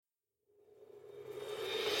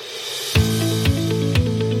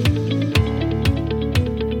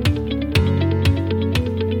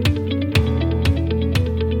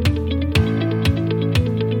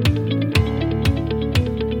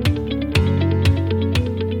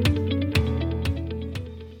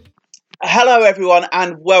Hello everyone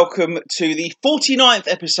and welcome to the 49th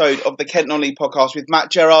episode of the Kent Non-League podcast with Matt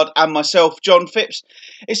Gerrard and myself, John Phipps.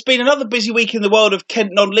 It's been another busy week in the world of Kent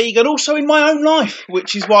Non-League and also in my own life,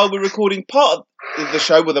 which is why we're recording part of the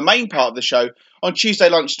show, well the main part of the show, on Tuesday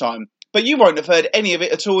lunchtime. But you won't have heard any of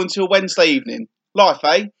it at all until Wednesday evening. Life,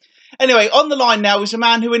 eh? Anyway, on the line now is a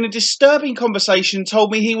man who in a disturbing conversation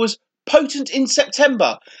told me he was potent in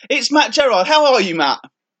September. It's Matt Gerrard. How are you, Matt?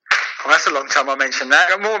 Well, that's a long time I mentioned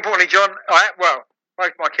that. And more importantly, John,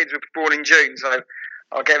 both my kids were born in June, so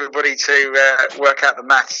I'll get everybody to work out the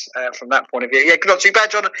maths from that point of view. Yeah, not too bad,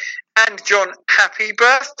 John. And John, happy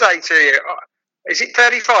birthday to you. Is it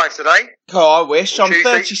 35 today? Oh, I wish. I'm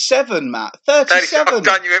 37, Matt. 37. I've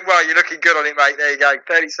done you well. You're looking good on it, mate. There you go.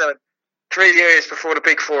 37. 3 years before the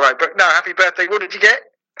big 4-0. But no, happy birthday. What did you get?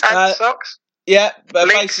 And socks? Yeah, but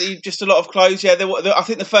Links? basically just a lot of clothes. Yeah, I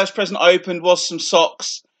think the first present I opened was some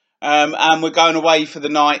socks. And we're going away for the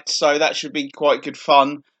night, so that should be quite good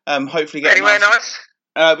fun. Hopefully, get anywhere nice.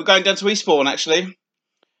 We're going down to Eastbourne, actually.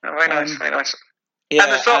 Oh, very nice, very nice. Yeah,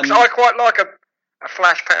 and the socks, I quite like a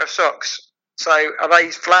flash pair of socks. So, are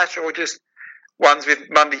they flash or just ones with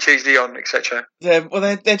Monday, Tuesday on, etc.?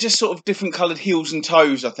 They're just sort of different coloured heels and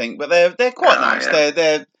toes, I think, but they're quite nice.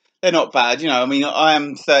 Yeah. They're not bad, you know. I mean, I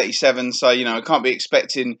am 37, so you know I can't be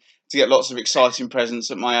expecting to get lots of exciting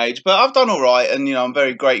presents at my age, but I've done all right, and you know I'm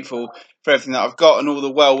very grateful for everything that I've got and all the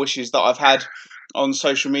well wishes that I've had on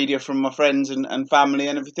social media from my friends and family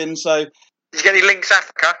and everything. So, did you get any Links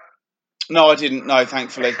Africa? No, I didn't. No,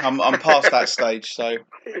 thankfully, I'm past that stage. So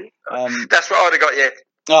that's what I'd have got you.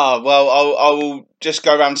 Oh, well, I will just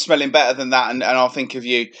go around smelling better than that, and I'll think of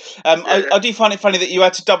you. I do find it funny that you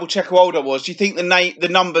had to double check how old I was. Do you think the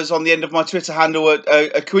numbers on the end of my Twitter handle are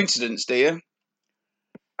a coincidence? Do you?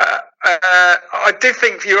 I did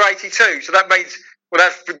think you were 82, so that means, well,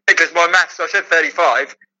 that's ridiculous. My maths, I said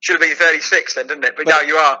 35, should have been 36 then, didn't it? But no,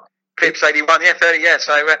 you are. Pip's 81, yeah, 30, yeah.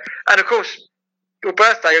 So, and of course, your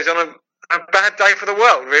birthday is on a bad day for the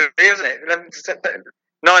world, really, isn't it?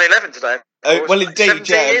 9/11 today. Well, indeed,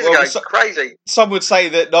 17 years ago. Crazy. Some would say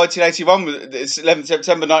that 11th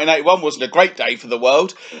September 1981 wasn't a great day for the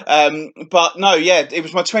world. But no, yeah, it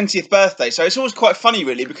was my 20th birthday. So it's always quite funny,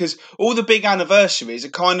 really, because all the big anniversaries are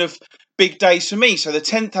kind of big days for me. So the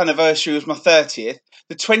 10th anniversary was my 30th.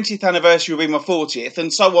 The 20th anniversary will be my 40th,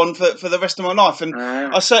 and so on for the rest of my life. And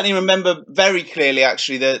I certainly remember very clearly,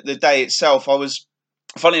 actually, the day itself.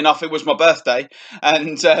 Funny enough, it was my birthday,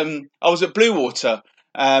 and I was at Bluewater.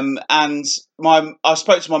 And I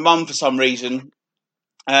spoke to my mum for some reason,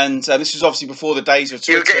 and this was obviously before the days of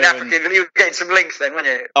Twitter. You were getting some links then, weren't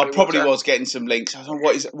you? I probably was getting some links. I don't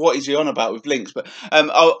know what is he on about with links, but I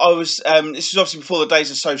was. This was obviously before the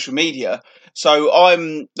days of social media, so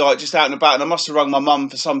I'm like just out and about, and I must have rung my mum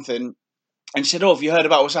for something, and she said, "Oh, have you heard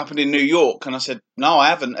about what's happened in New York?" And I said, "No, I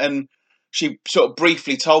haven't." And she sort of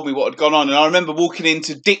briefly told me what had gone on, and I remember walking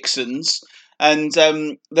into Dixon's. And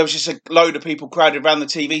there was just a load of people crowded around the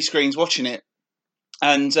TV screens watching it.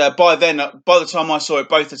 And by the time I saw it,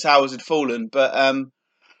 both the towers had fallen. But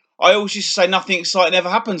I always used to say nothing exciting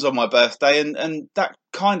ever happens on my birthday. And that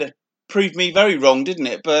kind of proved me very wrong, didn't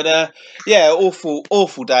it? But yeah,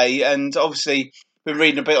 awful day. And obviously, been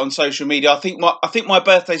reading a bit on social media. I think my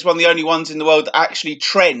birthday is one of the only ones in the world that actually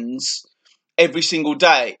trends every single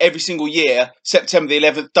day, every single year. September the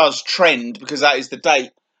 11th does trend because that is the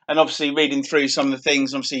date. And obviously, reading through some of the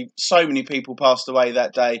things, obviously, so many people passed away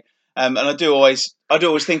that day, and I do always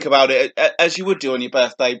think about it as you would do on your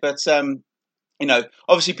birthday. But you know,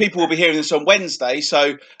 obviously, people will be hearing this on Wednesday,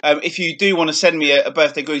 so if you do want to send me a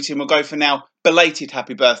birthday greeting, we'll go for now belated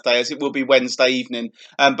happy birthday, as it will be Wednesday evening.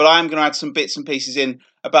 But I am going to add some bits and pieces in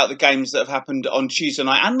about the games that have happened on Tuesday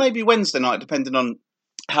night and maybe Wednesday night, depending on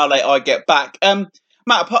how late I get back.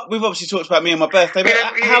 Matt, we've obviously talked about me and my birthday, but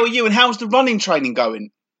how are you, and how's the running training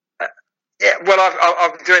going? Yeah, well,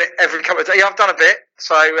 I'm doing it every couple of days. I've done a bit,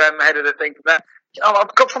 so ahead of the thing from that.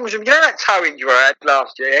 I've got problems with, you know, that toe injury I had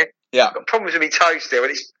last year? Yeah. I've got problems with my toe still, and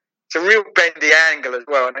it's a real bendy angle as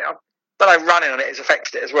well. And I don't know, running on it has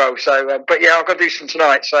affected it as well. So, but yeah, I've got to do some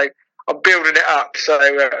tonight, so I'm building it up. So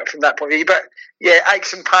from that point of view, but yeah,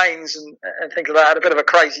 aches and pains and things like that. I had a bit of a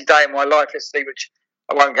crazy day in my life yesterday, which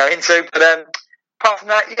I won't go into. But apart from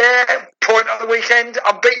that, yeah, point on the weekend.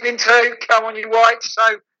 I'm beaten in two. Come on, you whites.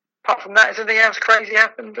 So. Apart from that, has anything else crazy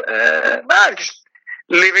happened? No, just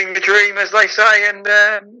living the dream, as they say, and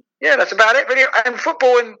yeah, that's about it. Really, and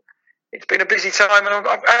football, and it's been a busy time, and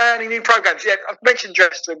I've any new programs. Yeah, I've mentioned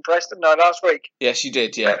Dress to Impress, didn't I, last week? Yes, you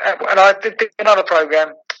did. Yeah, and I did another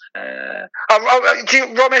program.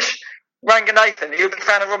 Ramesh Ranganathan. Are you a big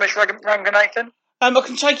fan of Ramesh Ranganathan? I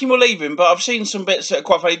can take him or leave him, but I've seen some bits that are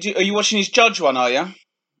quite funny. Are you watching his Judge one, are you?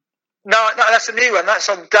 No, that's a new one. That's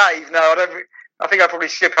on Dave. No, I don't. I think I'll probably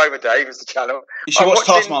skip over Dave as the channel. You should watch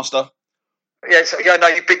Taskmaster. Yes, yeah, no,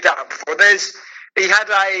 you picked that up before. He had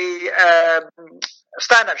a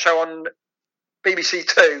stand-up show on BBC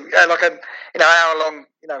Two, like a hour-long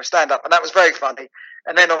stand-up, and that was very funny.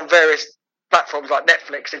 And then on various platforms like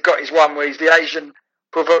Netflix, they've got his one where he's the Asian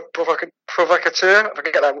provocateur. I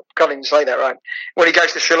forget that. Can't even say that right. When he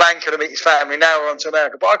goes to Sri Lanka to meet his family, now we're on to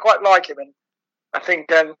America. But I quite like him, and I think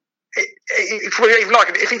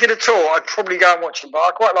if he did a tour, I'd probably go and watch him. But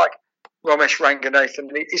I quite like Romesh Ranganathan.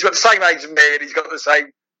 He's got the same age as me, and he's got the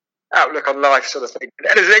same outlook on life, sort of thing.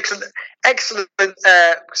 And there's an excellent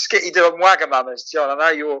skit he did on Wagamamas, John. I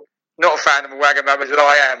know you're not a fan of Wagamamas, but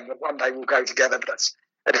I am. But one day we'll go together, but that's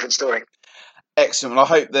a different story. Excellent. Well, I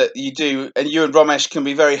hope that you do, and you and Romesh can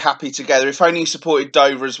be very happy together. If only you supported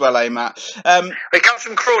Dover as well, Matt? It comes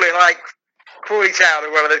from Crawley, like Crawley Town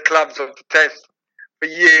are one of the clubs on test for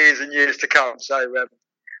years and years to come. So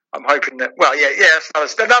I'm hoping that. Well,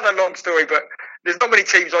 that's another long story, but there's not many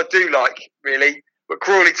teams I do like really. But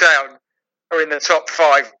Crawley Town are in the top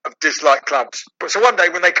 5 of disliked clubs. But so one day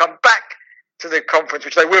when they come back to the conference,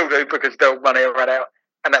 which they will do because their money will run out,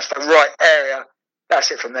 and that's the right area. That's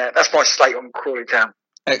it from there. That's my slate on Crawley Town.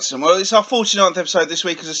 Excellent. Well, it's our 49th episode this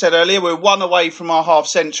week, as I said earlier. We're one away from our half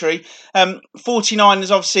century. 49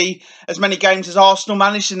 is obviously as many games as Arsenal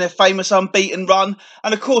managed in their famous unbeaten run.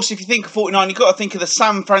 And of course, if you think of 49, you've got to think of the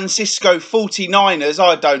San Francisco 49ers.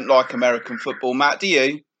 I don't like American football, Matt. Do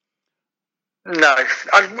you? No.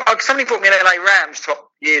 Somebody put me in LA Rams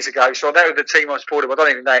top years ago, so that was the team I supported, but I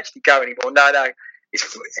don't even know they actually go anymore. No.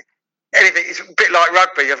 It's a bit like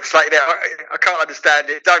rugby. I've slated out. I can't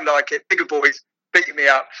understand it. Don't like it. Bigger boys beating me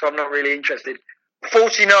up, so I'm not really interested.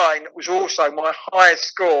 49 was also my highest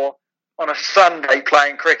score on a Sunday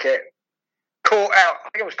playing cricket. Caught out. I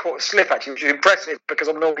think I was caught a slip actually, which was impressive because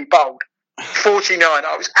I'm normally bold. 49.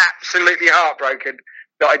 I was absolutely heartbroken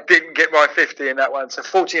that I didn't get my 50 in that one. So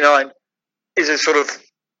 49 is a sort of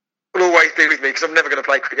will always be with me because I'm never going to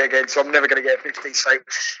play cricket again. So I'm never going to get 50. So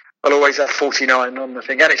I'll always have 49 on the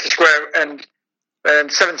thing. And it's a square, and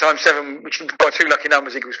 7 times 7, which by 2 lucky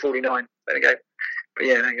numbers equals 49. There you go. But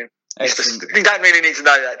yeah, there you go. You don't really need to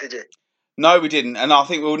know that, did you? No, we didn't. And I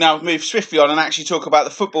think we'll now move swiftly on and actually talk about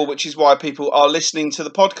the football, which is why people are listening to the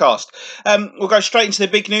podcast. We'll go straight into the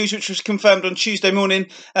big news, which was confirmed on Tuesday morning.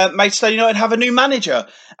 Maidstone United have a new manager,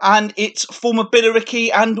 and it's former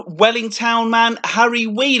Billericay and Wellington man Harry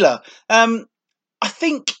Wheeler. I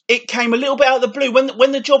think it came a little bit out of the blue.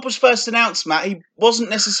 When the job was first announced, Matt, he wasn't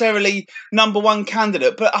necessarily number one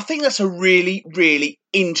candidate, but I think that's a really, really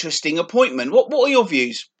interesting appointment. What are your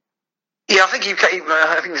views? Yeah, I think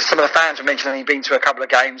some of the fans have mentioned that he's been to a couple of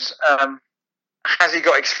games. Has he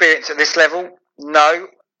got experience at this level? No.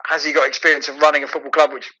 Has he got experience of running a football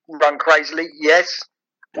club which run crazily? Yes.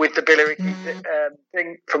 With the Billericay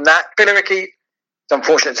thing from that. Billericay, it's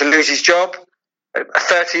unfortunate to lose his job. A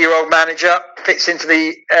 30-year-old manager fits into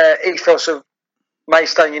the ethos of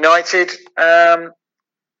Maidstone United. I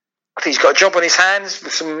think he's got a job on his hands.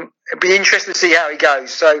 It'd be interesting to see how he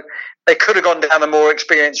goes. So they could have gone down the more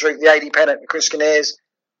experienced route, the AD Pennant and Chris Kinnears.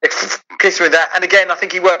 Kids with that, and again, I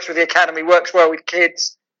think he works with the academy, works well with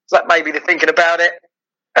kids. So that may be the thinking about it.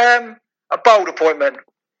 A bold appointment.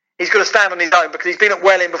 He's got to stand on his own because he's been at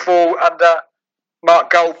Welling before under Mark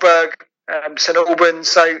Goldberg, St Albans.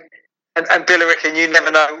 So. And Billericay, and you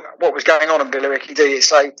never know what was going on in Billericay, do you?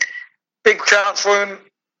 So, big chance for him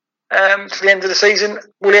to the end of the season.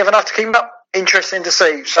 Will he have enough to keep him up? Interesting to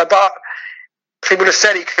see. So, but people have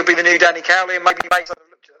said he could be the new Danny Cowley, and maybe he may have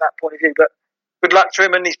looked at that point of view. But good luck to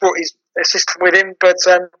him, and he's brought his assistant with him. But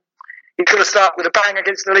he's going to start with a bang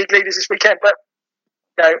against the league leaders this weekend. But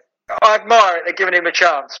I admire it. They're giving him a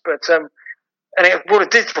chance. But what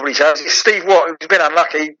it did probably chance is Steve Watt, who's been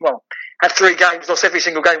unlucky. Well. Had 3 games, lost every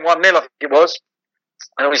single game 1-0, I think it was.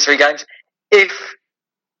 And only 3 games. If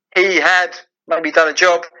he had maybe done a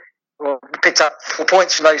job or picked up 4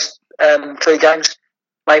 points from those 3 games,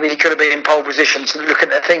 maybe he could have been in pole position to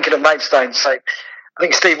looking at thinking of Maidstone. So I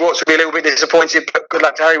think Steve Watts would be a little bit disappointed, but good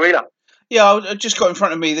luck to Harry Wheeler. Yeah, I just got in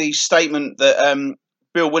front of me the statement that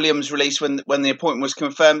Bill Williams released when the appointment was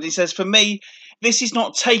confirmed. He says, for me, this is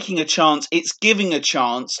not taking a chance, it's giving a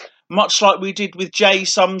chance. Much like we did with Jay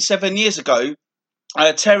some 7 years ago.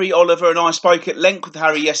 Terry, Oliver and I spoke at length with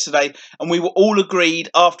Harry yesterday, and we were all agreed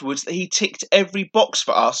afterwards that he ticked every box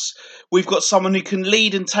for us. We've got someone who can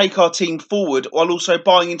lead and take our team forward while also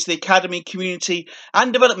buying into the academy, community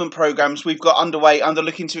and development programmes we've got underway and are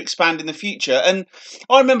looking to expand in the future. And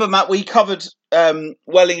I remember, Matt, we covered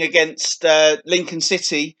Welling against Lincoln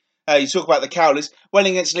City. You talk about the Cowleys.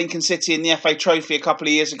 Welling against Lincoln City in the FA Trophy a couple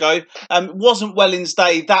of years ago. It wasn't Welling's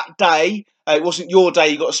day that day. It wasn't your day.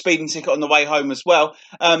 You got a speeding ticket on the way home as well.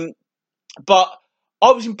 But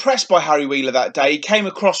I was impressed by Harry Wheeler that day. He came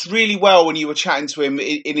across really well when you were chatting to him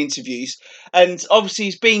in interviews. And obviously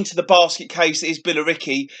he's been to the basket case that is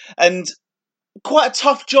Billericay. And quite a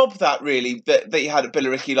tough job that really that he had at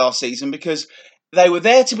Billericay last season, because they were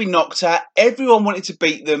there to be knocked at. Everyone wanted to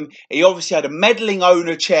beat them. He obviously had a meddling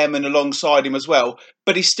owner chairman alongside him as well,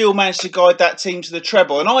 but he still managed to guide that team to the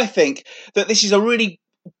treble. And I think that this is a really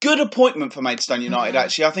good appointment for Maidstone United,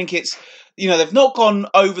 actually. I think it's, they've not gone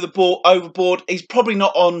overboard. He's probably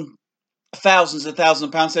not on thousands and thousands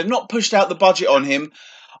of pounds. They've not pushed out the budget on him.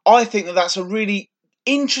 I think that that's a really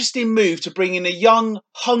interesting move to bring in a young,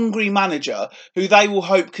 hungry manager who they will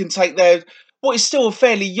hope can take what is still a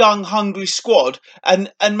fairly young, hungry squad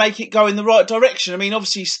and make it go in the right direction. I mean,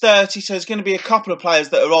 obviously he's 30, so there's going to be a couple of players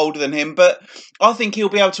that are older than him, but I think he'll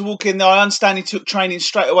be able to walk in there. I understand he took training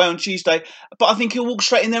straight away on Tuesday, but I think he'll walk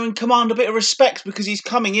straight in there and command a bit of respect, because he's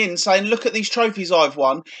coming in saying, look at these trophies I've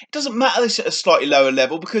won. It doesn't matter this at a slightly lower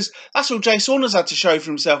level, because that's all Jay Saunders had to show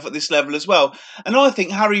for himself at this level as well. And I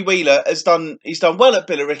think Harry Wheeler he's done well at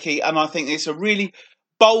Billericay, and I think it's a really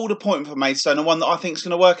bold appointment for Maidstone, and one that I think is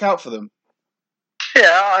going to work out for them. Yeah,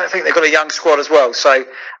 I think they've got a young squad as well. So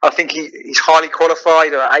I think he's highly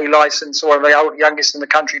qualified, or A licence, or one of the youngest in the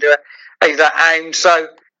country to have that aim. So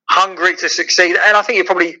hungry to succeed. And I think he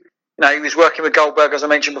probably, he was working with Goldberg, as I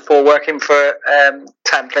mentioned before, working for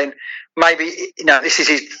Tamplin. Maybe, this is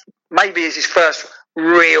his first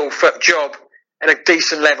real job at a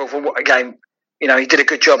decent level. For what, again, he did a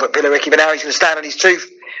good job at Billericay, but now he's going to stand on his 2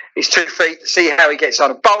 feet to see how he gets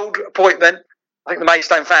on. A bold appointment. I think the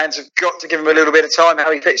Maidstone fans have got to give him a little bit of time,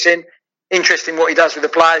 how he fits in. Interesting what he does with the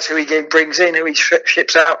players, who he brings in, who he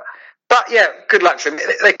ships out. But yeah, good luck to him.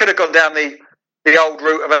 They could have gone down the old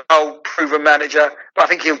route of an old proven manager, but I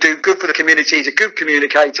think he'll do good for the community. He's a good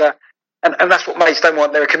communicator, and that's what Maidstone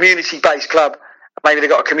want. They're a community-based club. Maybe they've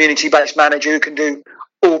got a community-based manager who can do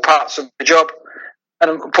all parts of the job. And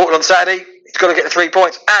important on Saturday, he's got to get the 3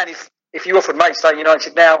 points. And if you offered Maidstone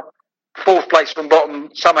United now 4th place from bottom,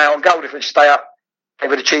 somehow on goal difference to stay up, they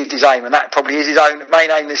would have achieved his aim, and that probably is his own main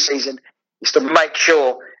aim this season, is to make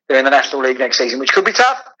sure they're in the National League next season, which could be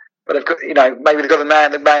tough, but they've got, maybe they've got the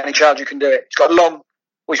man in charge who can do it.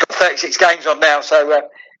 He's got 36 games on now, so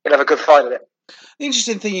he'll have a good fight at it. The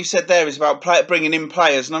interesting thing you said there is about bringing in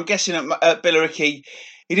players, and I'm guessing at Billericay,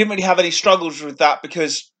 he didn't really have any struggles with that,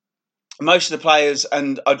 because most of the players,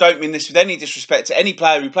 and I don't mean this with any disrespect to any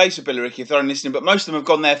player who plays for Billericay if they're only listening, but most of them have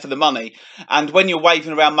gone there for the money. And when you're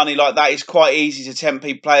waving around money like that, it's quite easy to tempt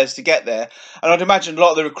players to get there. And I'd imagine a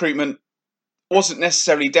lot of the recruitment wasn't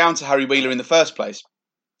necessarily down to Harry Wheeler in the first place.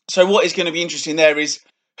 So what is going to be interesting there is,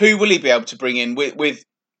 who will he be able to bring in with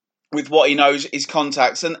what he knows, his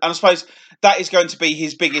contacts. And I suppose that is going to be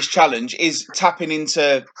his biggest challenge, is tapping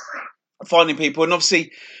into finding people. And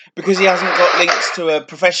obviously, because he hasn't got links to a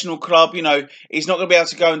professional club, he's not going to be able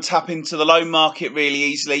to go and tap into the loan market really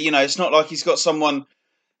easily. It's not like he's got someone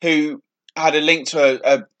who had a link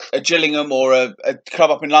to a Gillingham or a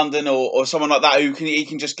club up in London or someone like that who he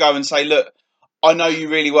can just go and say, look, I know you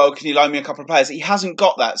really well, can you loan me a couple of players? He hasn't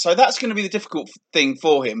got that. So that's going to be the difficult thing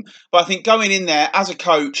for him. But I think going in there as a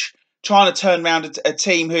coach, trying to turn around a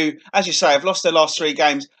team who, as you say, have lost their last 3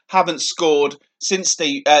 games, haven't scored since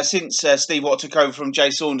Steve Watt took over from Jay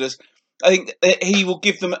Saunders. I think that he will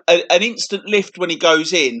give them an instant lift when he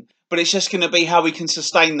goes in, but it's just going to be how we can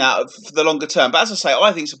sustain that for the longer term. But as I say,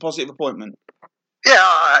 I think it's a positive appointment.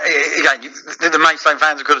 Yeah, again, the Maidstone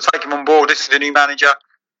fans have got to take him on board. This is the new manager.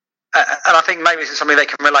 And I think maybe this is something they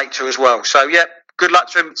can relate to as well. So, yeah, good luck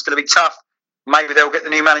to him. It's going to be tough. Maybe they'll get the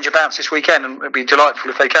new manager bounce this weekend, and it'll be delightful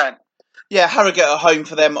if they can. Yeah, Harrogate are home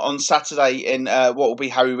for them on Saturday in what will be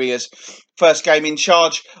Harry Wheeler's first game in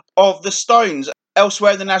charge of the Stones.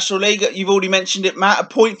 Elsewhere in the National League, you've already mentioned it, Matt, a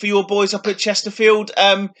point for your boys up at Chesterfield.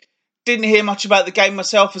 Didn't hear much about the game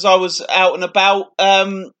myself as I was out and about.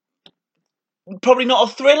 Probably not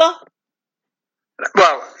a thriller?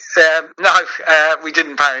 Well, no, we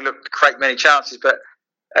didn't apparently create many chances, but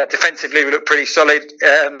defensively we looked pretty solid.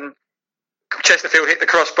 Chesterfield hit the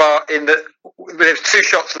crossbar there was 2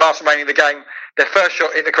 shots last remaining in the game. Their first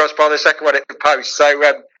shot hit the crossbar, their second one hit the post. So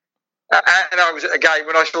And I was at a game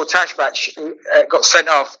when I saw Tashbach got sent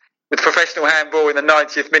off with professional handball in the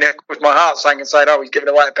 90th minute. With my heart saying, "Oh, he's giving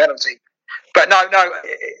away a penalty." But no,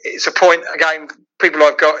 it's a point again. People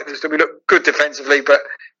I've got is that we look good defensively, but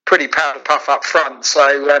pretty powder puff up front.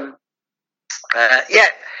 So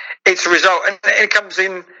it's a result, and it comes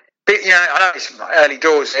in. I know it's early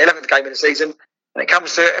doors, 11th game of the season, and it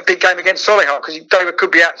comes to a big game against Solihull because Dover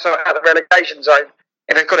could be out of the relegation zone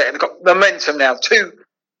if they've got it. And they've got momentum now. Two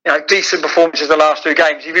decent performances the last two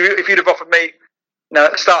games. If you'd have offered me,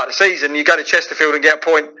 at the start of the season, you go to Chesterfield and get a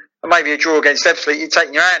point, and maybe a draw against Ebbsfleet, you're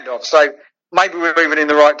taking your hand off. So maybe we're moving in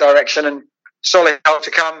the right direction, and Solihull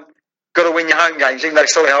to come, got to win your home games, even though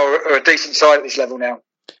Solihull are a decent side at this level now.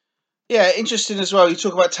 Yeah, interesting as well. You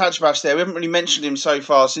talk about Tashbach there. We haven't really mentioned him so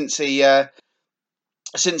far since he arrived,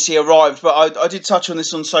 but I did touch on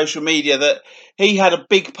this on social media that he had a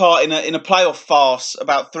big part in a playoff farce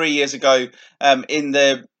about 3 years ago in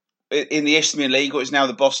the Isthmian League, what is now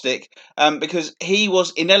the Bostik, because he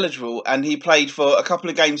was ineligible and he played for a couple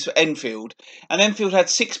of games for Enfield, and Enfield had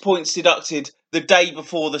 6 points deducted the day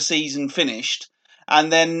before the season finished,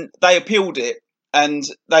 and then they appealed it. And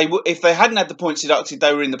if they hadn't had the points deducted,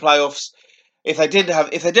 they were in the playoffs. If they did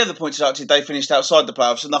have the points deducted, they finished outside the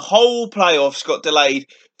playoffs. And the whole playoffs got delayed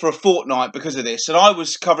for a fortnight because of this. And I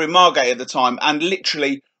was covering Margate at the time, and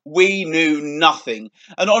literally we knew nothing.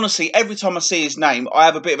 And honestly, every time I see his name, I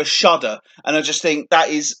have a bit of a shudder, and I just think that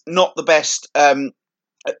is not the best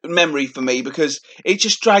memory for me, because it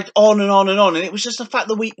just dragged on and on and on, and it was just the fact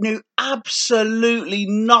that we knew absolutely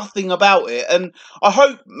nothing about it. And I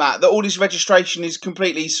hope, Matt, that all this registration is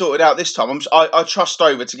completely sorted out this time. I trust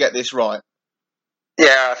Dover to get this right.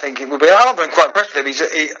 Yeah, I think it will be. I've been quite impressed with him. He's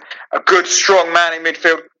a good, strong man in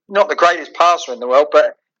midfield. Not the greatest passer in the world,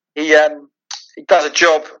 but he does a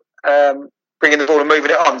job bringing the ball and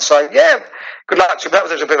moving it on. So yeah, good luck to him. That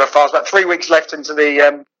was a bit of a farce. About 3 weeks left into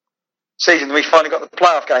the season, we finally got the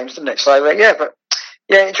playoff games, didn't it? So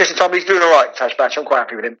interesting time. He's doing all right, Tashbach. I'm quite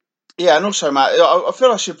happy with him. Yeah, and also, Matt, I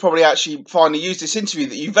feel I should probably actually finally use this interview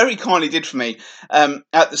that you very kindly did for me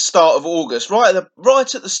at the start of August. Right at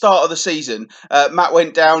the start of the season, Matt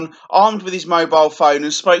went down armed with his mobile phone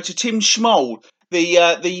and spoke to Tim Schmoll,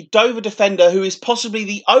 the Dover defender who is possibly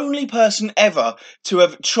the only person ever to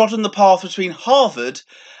have trodden the path between Harvard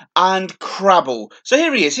and Crabble. So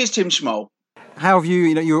here he is. Here's Tim Schmoll. How have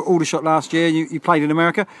you were Aldershot last year, you played in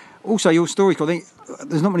America. Also, your story, I think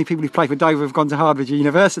there's not many people who've played for Dover who've gone to Harvard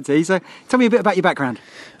University. So tell me a bit about your background.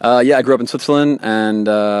 I grew up in Switzerland, and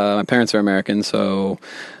my parents are American, so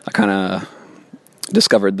I kind of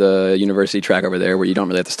discovered the university track over there where you don't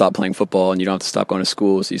really have to stop playing football and you don't have to stop going to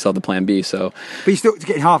school, so you still have the plan B. So, but you still, to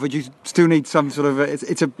get in Harvard, you still need some sort of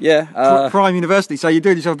it's a prime university, so you're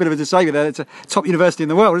doing yourself a bit of a disfavour there. It's a top university in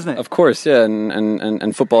the world, isn't it? Of course, yeah,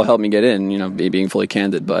 and football helped me get in, being fully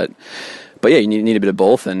candid, but yeah, you need a bit of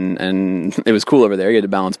both, and it was cool over there. You had to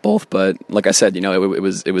balance both, but like I said, it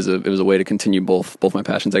was a way to continue both my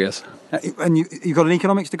passions, I guess. And you got an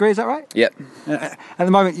economics degree, is that right? Yep. At the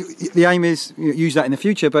moment, the aim is use that in the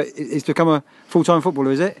future, but it's to become a full-time footballer,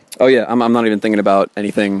 is it? Oh yeah, I'm not even thinking about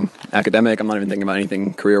anything academic. I'm not even thinking about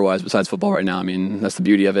anything career-wise besides football right now. I mean, that's the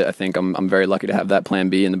beauty of it. I think I'm very lucky to have that plan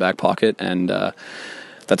B in the back pocket, and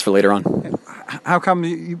that's for later on. How come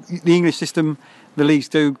the English system? The leagues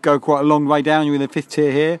do go quite a long way down. You're in the 5th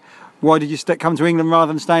tier here. Why did you come to England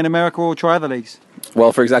rather than stay in America or try other leagues?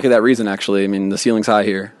 Well, for exactly that reason, actually. I mean, the ceiling's high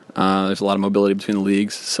here. There's a lot of mobility between the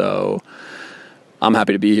leagues, so I'm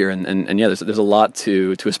happy to be here. And yeah, there's a lot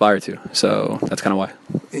to aspire to, so that's kind of why.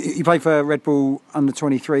 You play for Red Bull under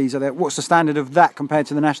 23s. What's the standard of that compared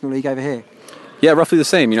to the National League over here? Yeah, roughly the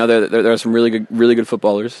same. There are some really good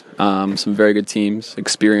footballers, some very good teams,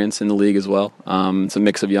 experience in the league as well. It's a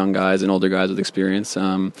mix of young guys and older guys with experience. There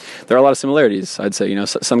are a lot of similarities, I'd say.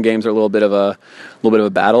 Some games are a little bit of a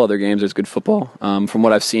battle. Other games, there's good football. From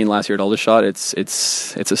what I've seen last year at Aldershot, it's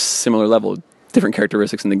a similar level. Different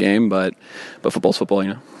characteristics in the game, but football's football.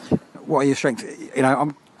 What are your strengths?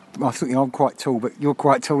 I think I'm quite tall, but you're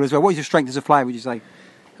quite tall as well. What is your strength as a player, would you say?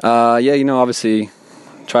 Obviously,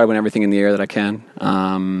 try to win everything in the air that I can,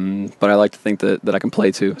 but I like to think that I can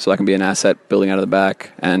play too, so I can be an asset building out of the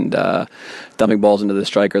back and dumping balls into the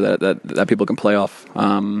striker that people can play off.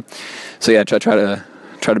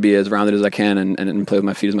 Try to be as rounded as I can and play with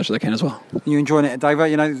my feet as much as I can as well. You're enjoying it at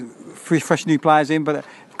Dover, fresh new players in, but a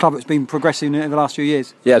club that's been progressing in the last few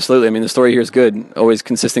years. Yeah, absolutely. I mean, the story here is good. Always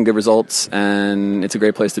consistent good results, and it's a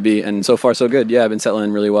great place to be. And so far, so good. Yeah, I've been settling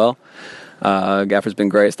in really well. Gaffer's been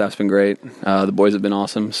great, staff's been great, the boys have been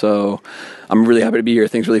awesome, so I'm really happy to be here.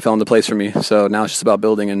 Things really fell into place for me, so now it's just about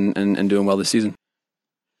building and doing well this season.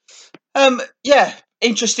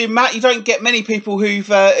 interesting, Matt. You don't get many people who've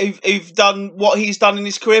done what he's done in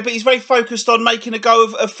his career, but he's very focused on making a go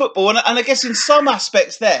of football. And I guess in some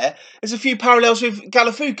aspects there's a few parallels with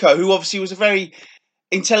Galafuco, who obviously was a very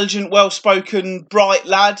intelligent, well-spoken, bright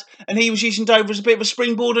lad, and he was using Dover as a bit of a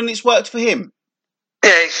springboard, and it's worked for him.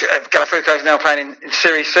 Yeah, Galafuco is now playing in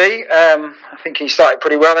Serie C. I think he started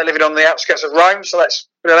pretty well. They're living on the outskirts of Rome, so that's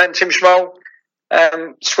brilliant. Tim Schmoll,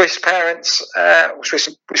 Swiss parents,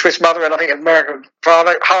 Swiss mother, and I think American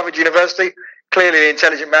father. Harvard University, clearly an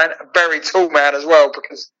intelligent man, a very tall man as well,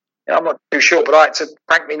 because I'm not too short, but I had to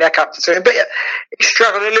crank my neck up to him. But yeah, he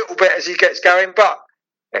struggled a little bit as he gets going, but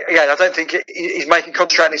yeah, I don't think he's making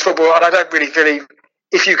concentrate in his football, and I don't really believe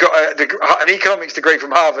if you've got an economics degree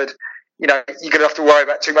from Harvard, you're going to have to worry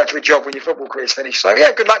about too much of a job when your football career's finished. So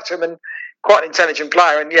yeah, good luck to him, and quite an intelligent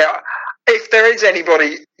player. And yeah, if there is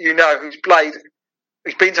anybody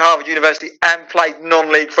who's been to Harvard University and played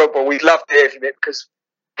non-league football, we'd love to hear from it, because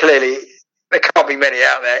clearly there can't be many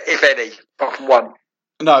out there, if any, apart from one.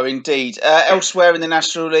 No, indeed. Elsewhere in the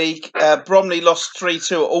National League, Bromley lost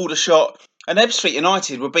 3-2 at Aldershot, and Ebbsfleet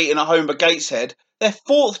United were beaten at home by Gateshead. Their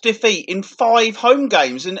 4th defeat in 5 home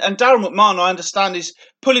games. And Darryl McMahon, I understand, is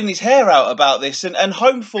pulling his hair out about this. And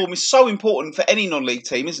home form is so important for any non-league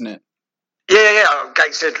team, isn't it? Yeah.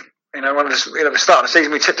 Gateshead, one of the start of the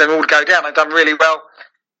season, we tipped them all to go down. They've done really well.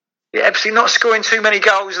 Yeah, Ebbsfleet not scoring too many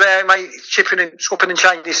goals there, mate. Chipping and swapping and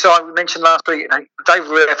changing his side. We mentioned last week, Dave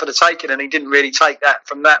was there for the taking, and he didn't really take that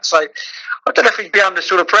from that. So I don't know if he'd be under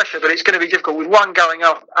sort of pressure, but it's going to be difficult. With one going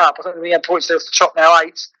up, I think we had points there off the top now,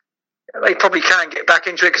 8. They probably can get back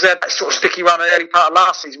into it, because they had that sort of sticky run in the early part of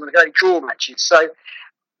last season when they only draw matches. So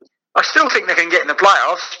I still think they can get in the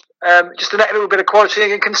playoffs. Just a little bit of quality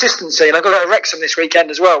and consistency. And I've got to go to Wrexham this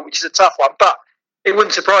weekend as well, which is a tough one. But it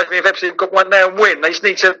wouldn't surprise me if Ebbsfleet got one there and win. They just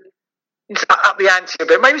need to up the ante a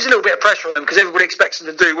bit. Maybe there's a little bit of pressure on them, because everybody expects them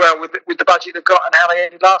to do well with the budget they've got and how they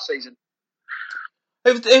ended last season.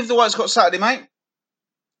 Who've the Whites got Saturday, mate?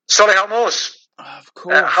 Solihull Moors. Of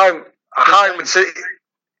course. At home.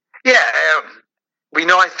 We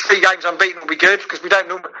know 3 games unbeaten will be good, because we don't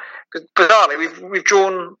normally. Because bizarrely, we've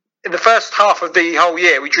drawn in the first half of the whole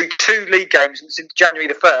year. We drew 2 league games since January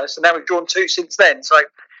the 1st, and now we've drawn 2 since then. So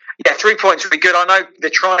yeah, 3 points would be good. I know they're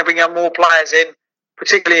trying to bring out more players in,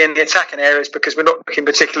 particularly in the attacking areas, because we're not looking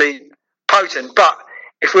particularly potent. But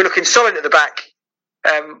if we're looking solid at the back,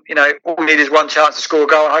 all we need is one chance to score a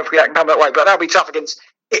goal, and hopefully that can come that way. But that'll be tough against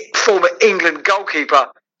former England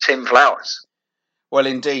goalkeeper Tim Flowers. Well,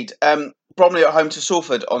 indeed. Bromley at home to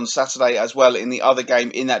Salford on Saturday as well in the other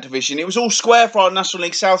game in that division. It was all square for our National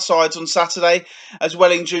League South sides on Saturday, as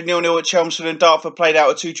Welling drew 0-0 at Chelmsford, and Dartford played out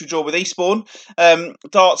a 2-2 draw with Eastbourne.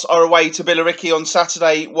 Darts are away to Billericay on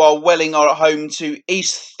Saturday, while Welling are at home to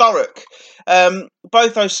East Thurrock.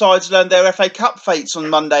 Both those sides learned their FA Cup fates on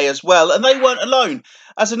Monday as well, and they weren't alone,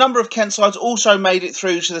 as a number of Kent sides also made it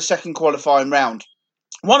through to the second qualifying round.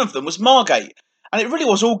 One of them was Margate. And it really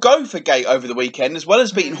was all go for Gate over the weekend, as well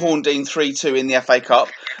as beating Horndean 3-2 in the FA Cup.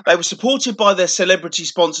 They were supported by their celebrity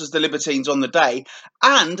sponsors, the Libertines, on the day,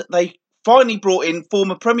 and they finally brought in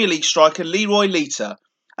former Premier League striker Leroy Lita.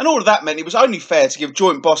 And all of that meant it was only fair to give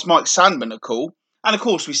joint boss Mike Sandman a call. And of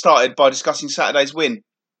course, we started by discussing Saturday's win.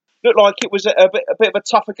 Looked like it was a bit of a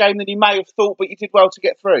tougher game than you may have thought, but you did well to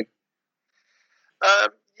get through.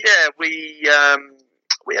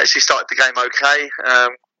 We actually started the game okay.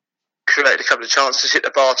 Created a couple of chances, hit the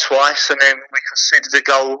bar twice, and then we conceded a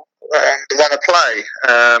goal on the run of play,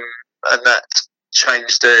 and that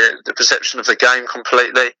changed the perception of the game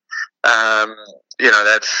completely. They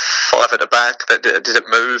had 5 at the back that didn't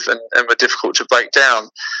move and were difficult to break down,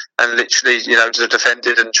 and literally, just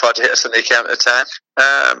defended and tried to hit us in the counter attack,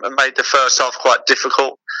 and made the first half quite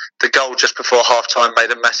difficult. The goal just before half time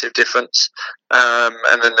made a massive difference,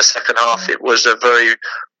 and then the second half it was a very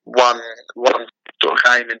one sort of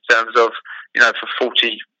game in terms of, for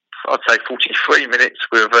 43 minutes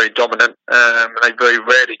we were very dominant, and they very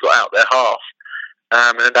rarely got out their half.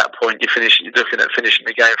 And at that point you're looking at finishing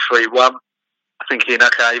the game 3-1. Thinking,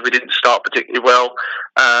 okay, we didn't start particularly well,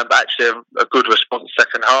 but actually a good response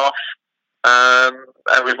second half, and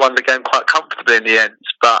we won the game quite comfortably in the end.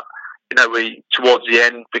 But we towards the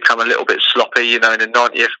end become a little bit sloppy. In the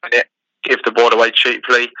 90th minute, give the ball away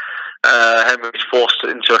cheaply. Henry's forced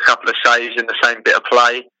into a couple of saves in the same bit of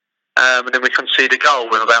play, and then we concede a goal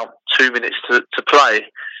with about 2 minutes to play.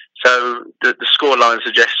 So the scoreline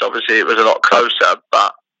suggests obviously it was a lot closer,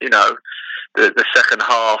 but the second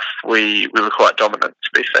half we were quite dominant,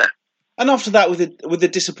 to be fair. And after that, with the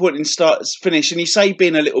disappointing finish, and you say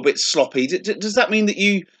being a little bit sloppy, does that mean that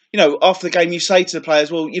you after the game you say to the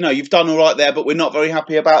players, well, you've done all right there, but we're not very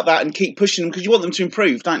happy about that, and keep pushing them because you want them to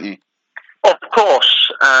improve, don't you? Of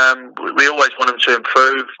course, we always want them to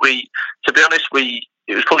improve. To be honest,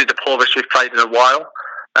 it was probably the poorest we've played in a while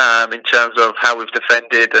in terms of how we've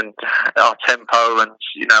defended and our tempo and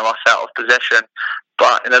us out of possession.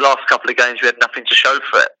 But in the last couple of games, we had nothing to show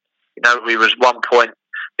for it. We was 1 point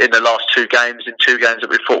in the last 2 games, in 2 games that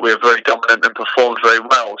we thought we were very dominant and performed very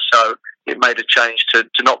well. So it made a change to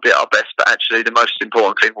not be at our best, but actually the most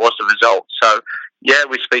important thing was the result. So yeah,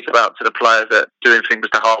 we speak about to the players that doing things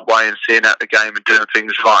the hard way and seeing out the game and doing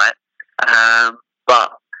things right.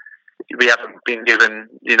 But we haven't been given,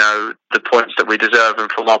 the points that we deserve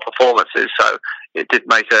from our performances. So it did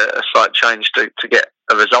make a slight change to get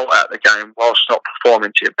a result out of the game whilst not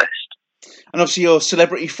performing to your best. And obviously your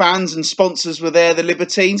celebrity fans and sponsors were there, the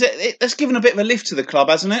Libertines. That's given a bit of a lift to the club,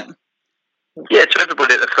 hasn't it? Yeah, to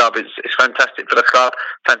everybody at the club. It's fantastic for the club,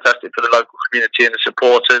 fantastic for the local community and the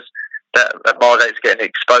supporters. That Margate's getting the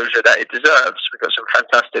exposure that it deserves. We've got some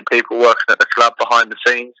fantastic people working at the club behind the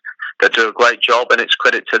scenes that do a great job, and it's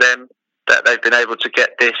credit to them that they've been able to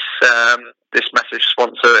get this massive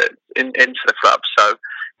sponsor into the club. So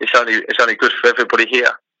it's only good for everybody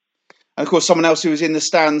here. And of course, someone else who was in the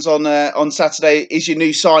stands on Saturday is your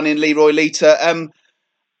new signing, Leroy Lita.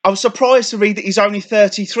 I was surprised to read that he's only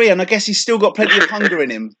 33, and I guess he's still got plenty of hunger in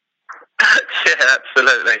him. Yeah,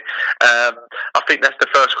 absolutely. I think that's the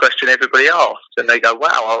first question everybody asks, and they go, wow,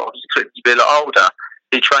 I was expecting to be a lot older.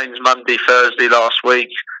 He trains Monday, Thursday last week,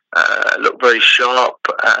 looked very sharp,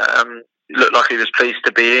 looked like he was pleased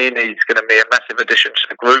to be in. He's going to be a massive addition to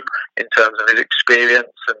the group in terms of his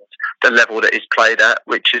experience and the level that he's played at,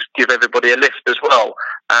 which is give everybody a lift as well.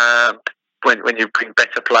 When you bring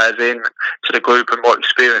better players in to the group and more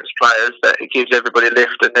experienced players, that it gives everybody a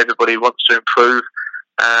lift and everybody wants to improve.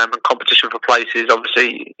 And competition for places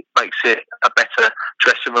obviously makes it a better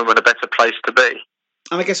dressing room and a better place to be.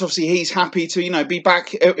 And I guess obviously he's happy to be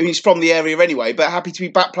back. He's from the area anyway, but happy to be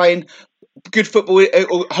back playing good football,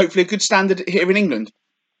 or hopefully a good standard here in England.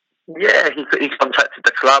 Yeah, he contacted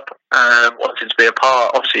the club, wanted to be a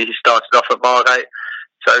part. Obviously, he started off at Margate,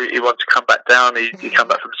 so he wanted to come back down. He came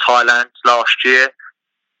back from Thailand last year.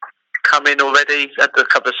 Come in already, had a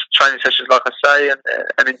couple of training sessions, like I say,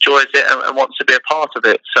 and enjoys it and wants to be a part of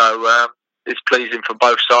it. So it's pleasing from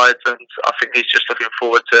both sides, and I think he's just looking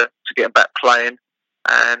forward to getting back playing.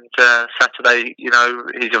 And Saturday,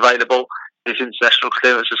 he's available. His international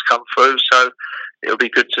clearance has come through, so it'll be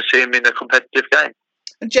good to see him in a competitive game.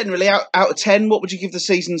 And generally, out of 10, what would you give the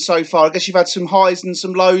season so far? I guess you've had some highs and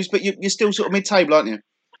some lows, but you're still sort of mid-table, aren't you?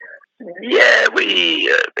 Yeah,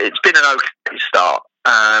 it's been an okay start.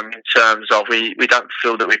 In terms of we don't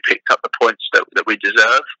feel that we picked up the points that we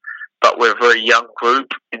deserve, but we're a very young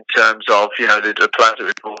group in terms of the players that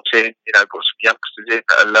we brought in. Brought some youngsters in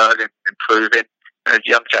that are learning, improving.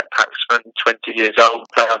 Young Jack Paxman, 20 years old,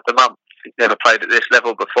 player of the month. He's never played at this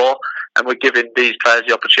level before, and we're giving these players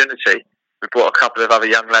the opportunity. We brought a couple of other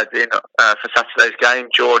young lads in for Saturday's game,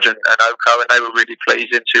 George and Oko, and they were really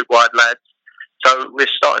pleasing, 2 wide lads. So we're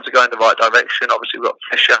starting to go in the right direction. Obviously, we've got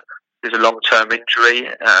Fisher. There's a long-term injury.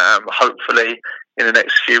 Hopefully, in the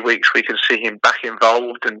next few weeks, we can see him back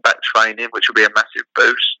involved and back training, which will be a massive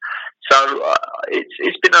boost. So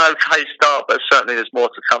it's been an okay start, but certainly there's more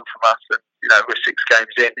to come from us. And, we're 6 games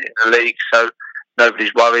in the league, so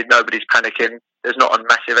nobody's worried, nobody's panicking. There's not a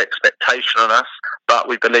massive expectation on us, but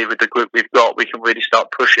we believe with the group we've got, we can really start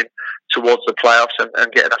pushing towards the playoffs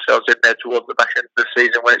and getting ourselves in there towards the back end of the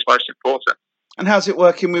season when it's most important. And how's it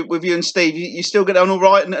working with you and Steve? You still get on all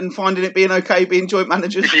right and finding it being okay, being joint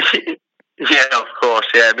managers? Yeah, of course.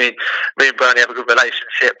 Yeah, me and Bernie have a good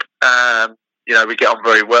relationship. We get on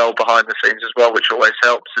very well behind the scenes as well, which always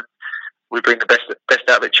helps. And we bring the best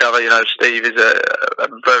out of each other. Steve is a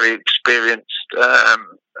very experienced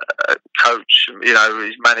coach.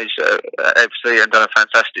 He's managed FC and done a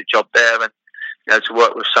fantastic job there. And to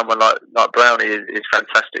work with someone like Brownie is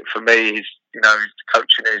fantastic for me. His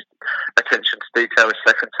coaching, his attention to detail is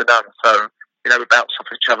second to none. So we bounce off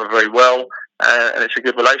each other very well, and it's a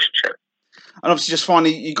good relationship. And obviously, just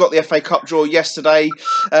finally, you got the FA Cup draw yesterday.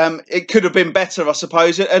 It could have been better, I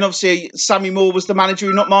suppose. And obviously, Sammy Moore was the manager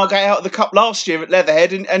who knocked Margate out of the Cup last year at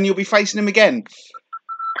Leatherhead, and you'll be facing him again.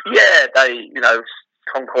 Yeah,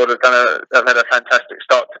 Concord have had a fantastic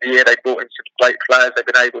start to the year. They brought in some great players. They've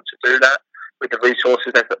been able to do that with the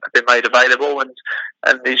resources that have been made available,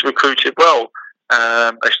 and he's recruited well.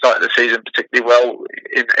 They started the season particularly well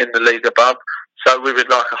in the league above. So we would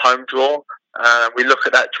like a home draw. We look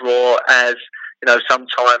at that draw as,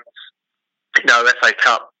 sometimes FA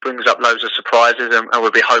Cup brings up loads of surprises, and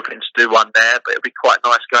we'll be hoping to do one there. But it'll be quite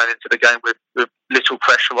nice going into the game with little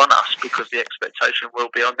pressure on us, because the expectation will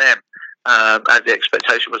be on them, as the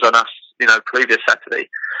expectation was on us, previous Saturday.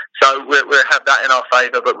 So we'll have that in our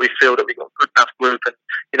favour. But we feel that we've got a good enough group, and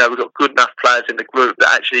we've got good enough players in the group that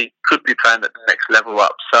actually could be playing at the next level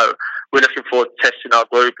up. So we're looking forward to testing our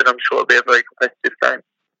group, and I'm sure it'll be a very competitive game.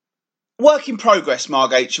 Work in progress,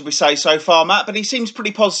 Margate, should we say so far, Matt? But he seems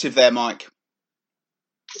pretty positive there, Mike.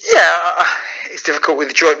 Yeah, it's difficult with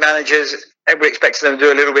the joint managers. We're expecting them to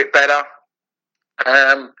do a little bit better.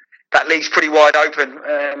 That league's pretty wide open.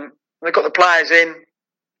 They've got the players in,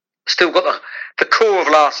 still got the core of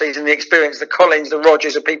last season, the experience, the Collins, the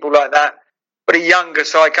Rogers, and people like that. But a younger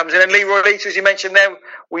side comes in. And Leroy Lita, as you mentioned there,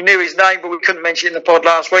 we knew his name, but we couldn't mention it in the pod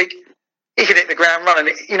last week. He can hit the ground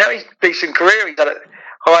running. He's a decent career. He's had a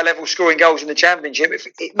high level scoring goals in the Championship.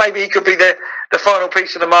 Maybe he could be the final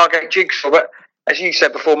piece of the Margate jigsaw. But as you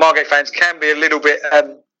said before, Margate fans can be a little bit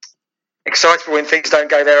excitable when things don't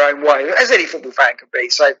go their own way, as any football fan can be.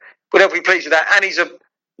 So we'll be pleased with that. And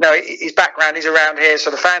his background is around here,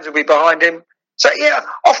 so the fans will be behind him. So yeah,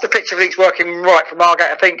 off the pitch, everything's working right for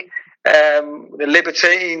Margate. I think the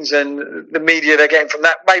Libertines and the media they're getting from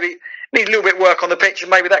that maybe need a little bit of work on the pitch,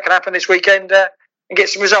 and maybe that can happen this weekend and get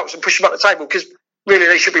some results and push them up the table, because really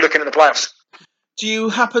they should be looking at the playoffs. Do you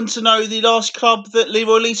happen to know the last club that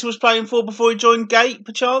Leroy Lita was playing for before he joined Gate,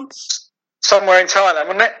 perchance? Somewhere in Thailand,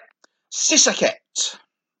 wasn't it? Sisaket.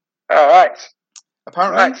 All right.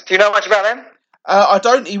 Apparently. Right. Do you know much about them? I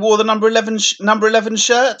don't. He wore the number 11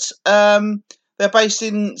 shirt. They're based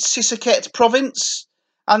in Sisaket province,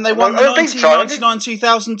 and they won the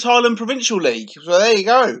 1999-2000 Thailand Provincial League. So there you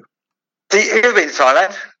go. Have you been to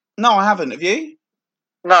Thailand? No, I haven't. Have you?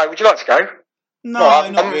 No. Would you like to go? No,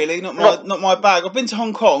 not really. Not my bag. I've been to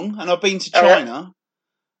Hong Kong and I've been to China,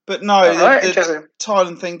 but no, the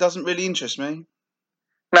Thailand thing doesn't really interest me.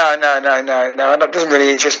 No. That doesn't really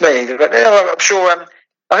interest me either. But I'm sure.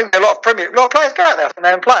 I think a lot of players go out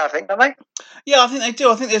there and play. I think, don't they? Yeah, I think they do.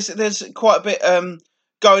 I think there's quite a bit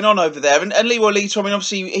going on over there. And Leroy Lita, I mean,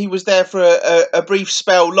 obviously he was there for a brief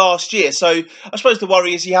spell last year. So I suppose the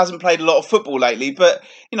worry is he hasn't played a lot of football lately. But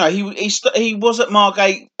he was at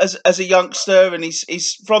Margate as a youngster, and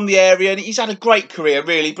he's from the area, and he's had a great career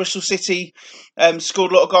really. Bristol City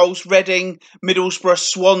scored a lot of goals. Reading, Middlesbrough,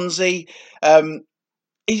 Swansea.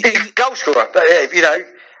 He's a goal scorer, but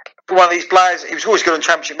one of these players. He was always good on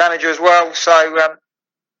Championship Manager as well. So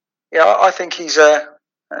I think he's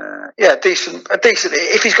decent.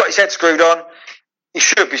 If he's got his head screwed on, he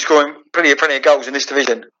should be scoring plenty of goals in this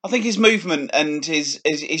division. I think his movement and his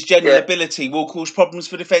general ability will cause problems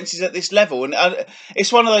for defences at this level. And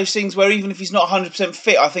it's one of those things where even if he's not 100%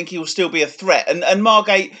 fit, I think he will still be a threat. And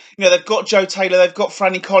Margate, they've got Joe Taylor, they've got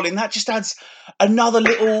Franny Collin. That just adds another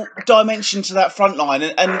little dimension to that front line.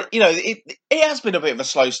 And it has been a bit of a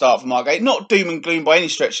slow start for Margate. Not doom and gloom by any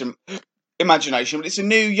stretch of imagination, but it's a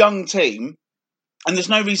new young team. And there's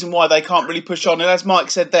no reason why they can't really push on. And as Mike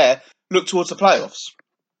said there, look towards the playoffs.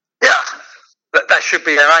 Yeah, that should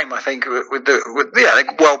be their aim, I think. With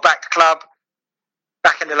a well-backed club.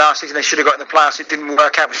 Back in the last season, they should have got in the playoffs. It didn't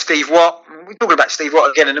work out with Steve Watt. We're talking about Steve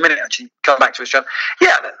Watt again in a minute, actually. Come back to us, John.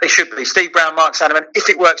 Yeah, they should be. Steve Brown, Mark Sandeman. If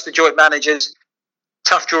it works, the joint managers.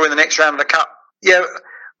 Tough draw in the next round of the Cup. Yeah,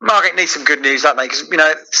 Margate needs some good news, don't they? Because,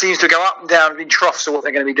 it seems to go up and down in troughs of what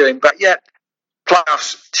they're going to be doing. But, yeah,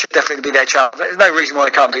 playoffs should definitely be their chance. There's no reason why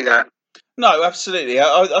they can't do that. No, absolutely.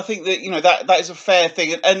 I think that that is a fair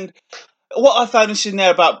thing. And what I found interesting there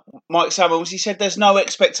about Mike Samuel was he said there's no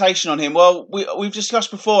expectation on him. Well, we've discussed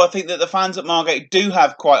before, I think that the fans at Margate do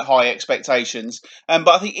have quite high expectations. But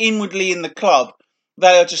I think inwardly in the club,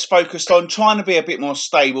 they are just focused on trying to be a bit more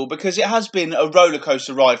stable, because it has been a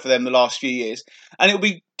rollercoaster ride for them the last few years. And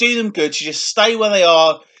it'll do them good to just stay where they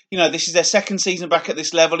are. This is their second season back at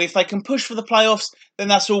this level. If they can push for the playoffs, then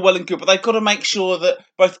that's all well and good. But they've got to make sure that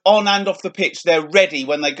both on and off the pitch, they're ready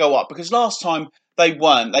when they go up. Because last time they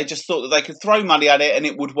weren't. They just thought that they could throw money at it and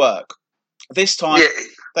it would work. This time,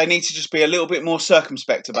 they need to just be a little bit more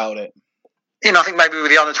circumspect about it. I think maybe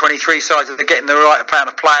with the under-23 sides, they're getting the right amount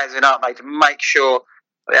of players in, aren't they, to make sure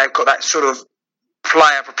they've got that sort of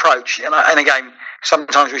play-up approach. And again,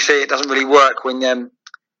 sometimes we see it doesn't really work when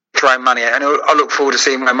throwing money at, and I look forward to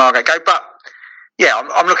seeing where Margate go. But yeah,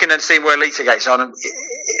 I'm looking at seeing where Lita gets on.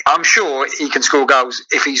 I'm sure he can score goals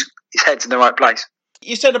if his head's in the right place.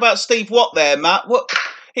 You said about Steve Watt there, Matt.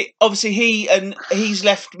 Obviously he's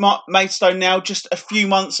left Maidstone now just a few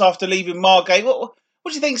months after leaving Margate. What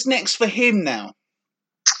do you think's next for him now?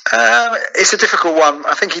 It's a difficult one.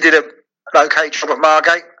 I think he did an okay job at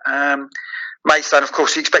Margate. Maidstone, of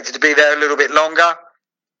course, he expected to be there a little bit longer.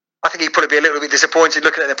 I think he'd probably be a little bit disappointed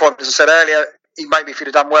looking at the appointment. As I said earlier, maybe if he'd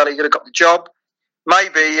have done well, he could have got the job.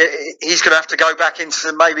 Maybe he's going to have to go back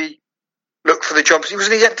into maybe look for the jobs.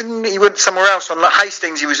 He went somewhere else on like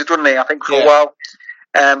Hastings. He was, wasn't he? I think for a while.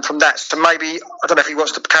 From that, so maybe I don't know if he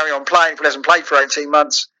wants to carry on playing. If he hasn't played for 18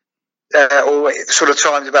 months, or sort of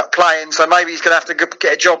times about playing, so maybe he's going to have to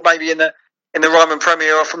get a job maybe in the Ryman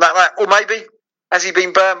Premier or from that, or maybe has he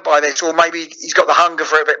been burnt by this, or maybe he's got the hunger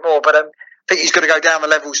for it a bit more. But I think he's got to go down the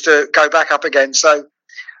levels to go back up again. So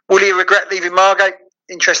will he regret leaving Margate?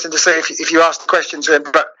 Interesting to see if you ask the question to him,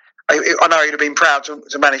 but I know he'd have been proud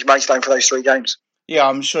to manage Maidstone for those 3 games. Yeah,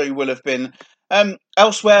 I'm sure he will have been.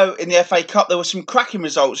 Elsewhere in the FA Cup, there were some cracking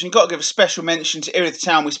results. And you've got to give a special mention to Erith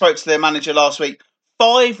Town. We spoke to their manager last week.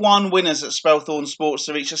 5-1 winners at Spelthorne Sports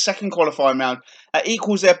to reach the second qualifying round.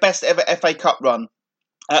 Equals their best ever FA Cup run.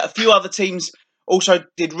 A few other teams also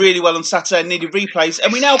did really well on Saturday and needed replays.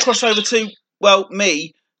 And we now cross over to,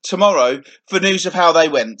 me, tomorrow for news of how they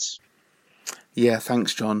went. Yeah,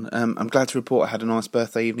 thanks, John. I'm glad to report I had a nice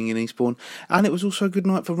birthday evening in Eastbourne, and it was also a good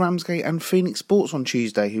night for Ramsgate and Phoenix Sports on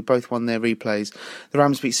Tuesday, who both won their replays. The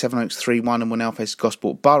Rams beat Sevenoaks 3-1 and will now face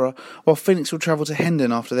Gosport Borough, while Phoenix will travel to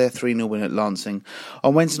Hendon after their 3-0 win at Lancing.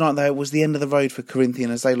 On Wednesday night, though, it was the end of the road for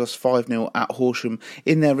Corinthian as they lost 5-0 at Horsham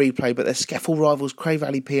in their replay, but their SCEFL rivals Cray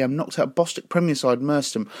Valley PM knocked out Bostock Premier side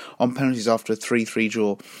Merstham on penalties after a 3-3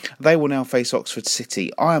 draw. They will now face Oxford City.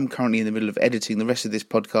 I am currently in the middle of editing the rest of this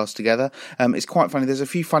podcast together. It's quite funny. There's a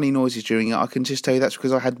few funny noises during it. I can just tell you that's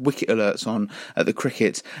because I had wicket alerts on at the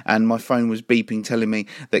cricket and my phone was beeping telling me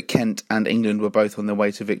that Kent and England were both on their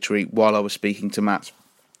way to victory while I was speaking to Matt.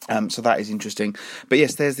 So that is interesting. But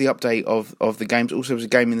yes, there's the update of the games. Also, there was a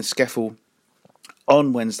game in the SCEFL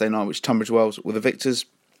on Wednesday night, which Tunbridge Wells were the victors.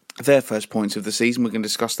 Their first points of the season. We're going to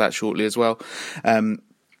discuss that shortly as well.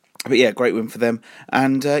 But yeah, great win for them.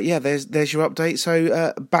 And there's your update.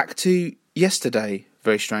 So back to yesterday,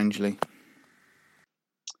 very strangely.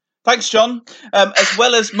 Thanks, John. As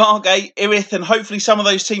well as Margate, Erith, and hopefully some of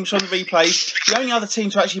those teams from the replays, the only other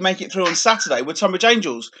team to actually make it through on Saturday were Tunbridge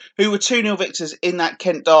Angels, who were 2-0 victors in that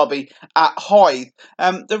Kent derby at Hythe.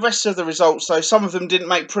 The rest of the results, though, some of them didn't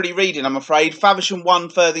make pretty reading, I'm afraid. Faversham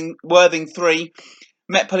 1, Worthing 3,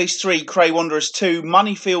 Met Police 3, Cray Wanderers 2,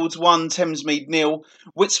 Moneyfields 1, Thamesmead 0,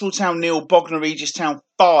 Whitstable Town 0, Bognor Regis Town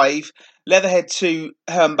 5, Leatherhead 2,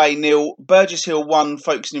 Herne Bay 0, Burgess Hill 1,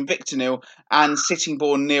 Folkestone Invicta 0, and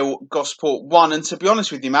Sittingbourne 0, Gosport 1. And to be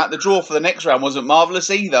honest with you, Matt, the draw for the next round wasn't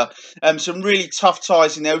marvellous either. Some really tough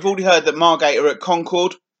ties in there. We've already heard that Margate are at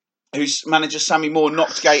Concord, whose manager Sammy Moore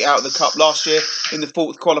knocked Gate out of the Cup last year in the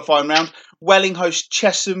 4th qualifying round. Welling host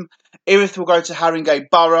Chesham, Erith will go to Haringey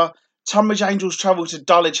Borough, Tunbridge Angels travel to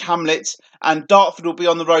Dulwich Hamlet, and Dartford will be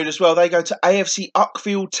on the road as well. They go to AFC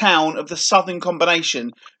Uckfield Town of the Southern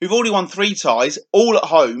Combination, who've already won 3 ties, all at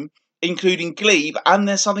home, including Glebe and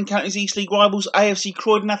their Southern Counties East League rivals AFC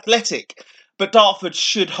Croydon Athletic. But Dartford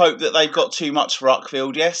should hope that they've got too much for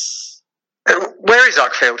Uckfield, yes? Where is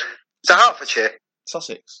Uckfield? Is that Hertfordshire?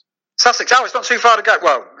 Sussex. Sussex, it's not too far to go.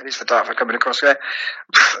 Well, it is for Dartford coming across there.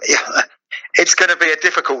 Yeah. It's going to be a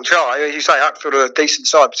difficult tie. As you say, Uckfield are a decent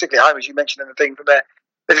side, particularly at home, as you mentioned in the thing from there.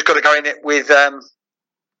 They've just got to go in it with...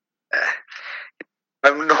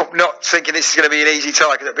 I'm not thinking this is going to be an easy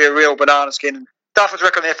tie because it'll be a real banana skin. Dartford's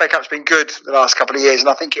record in the FA Cup's been good the last couple of years, and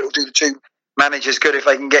I think it will do the 2 managers good if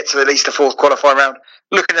they can get to at least the 4th qualifying round.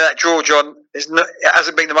 Looking at that draw, John, it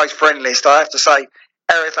hasn't been the most friendliest, I have to say.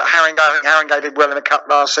 Erith at Haringey, I think Haringey did well in the Cup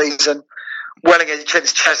last season. Welling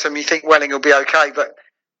against Chesham, you think Welling will be okay, but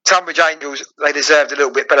Tunbridge Angels, they deserved a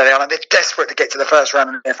little bit better. They're desperate to get to the first round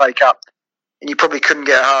in the FA Cup. And you probably couldn't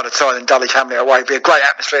get a harder tie than Dulwich Hamlet away. It'd be a great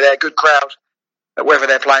atmosphere there, good crowd. Whether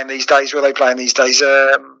they're playing these days, where are they playing these days?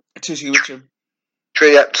 Tooting Mitcham.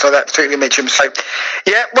 Yeah, so that's Tooting Mitcham. So,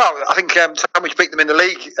 yeah, well, I think Tunbridge beat them in the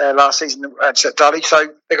league last season at Dulwich, so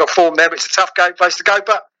they got form there, but it's a tough place to go.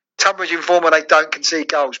 But Tunbridge in form when they don't concede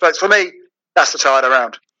goals. But for me, that's the tie of the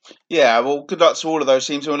round. Yeah, well, good luck to all of those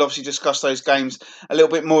teams, and we'll obviously discuss those games a little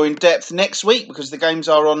bit more in depth next week because the games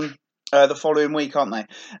are on the following week, aren't they?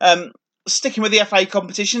 Sticking with the FA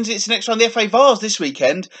competitions, it's the next round of the FA Vars this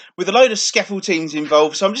weekend with a load of SCEFL teams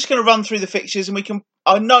involved. So I'm just going to run through the fixtures, and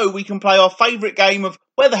I know we can play our favourite game of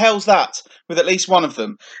where the hell's that with at least one of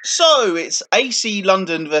them. So it's AC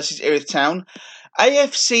London versus Erith Town,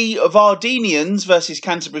 AFC Vardinians versus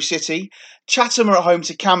Canterbury City, Chatham are at home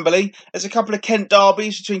to Camberley. There's a couple of Kent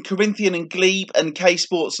derbies between Corinthian and Glebe and K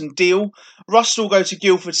Sports and Deal. Rustle go to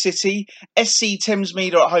Guildford City. SC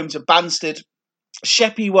Thamesmead are at home to Banstead.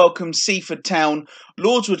 Sheppey welcomes Seaford Town.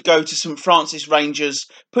 Lords would go to St Francis Rangers.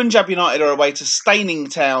 Punjab United are away to Staining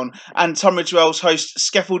Town. And Tunbridge Wells host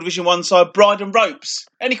Skeffel Division 1 side Bryden Ropes.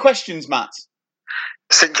 Any questions, Matt?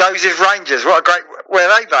 St Joseph's Rangers, what a great... Where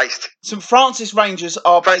are they based? St Francis Rangers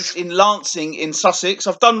are based in Lancing in Sussex.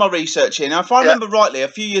 I've done my research here. Now, if I remember rightly, a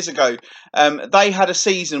few years ago, they had a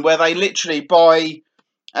season where they literally, by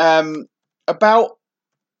about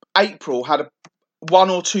April, had 1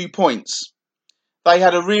 or 2 points. They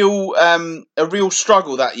had a real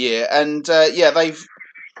struggle that year, and they've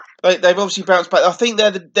obviously bounced back. I think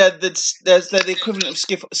they're the equivalent of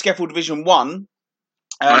Skeffel Division 1,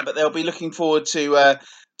 but they'll be looking forward to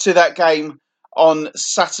that game on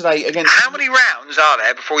Saturday against. How many rounds are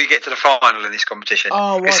there before you get to the final in this competition?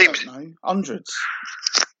 Oh, well, I don't know. Hundreds.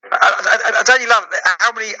 I don't you love it?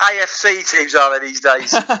 How many AFC teams are there these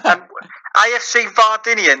days? AFC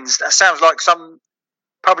Vardinians. That sounds like some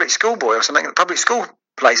public school boy or something. Public school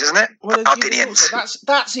place, isn't it? Well, Vardinians.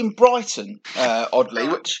 That's in Brighton, oddly,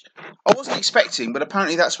 which I wasn't expecting, but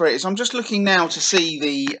apparently that's where it is. I'm just looking now to see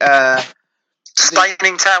the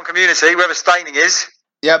Staining Town community, wherever Staining is.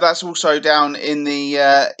 Yeah, that's also down in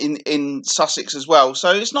the in Sussex as well.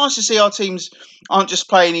 So it's nice to see our teams aren't just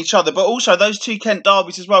playing each other, but also those two Kent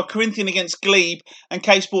derbies as well. Corinthian against Glebe and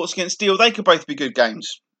K Sports against Deal. They could both be good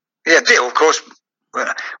games. Yeah, Deal, of course,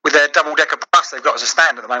 with their double-decker bus they've got as a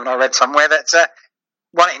stand at the moment. I read somewhere that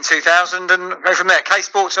won it in 2000 and go from there. K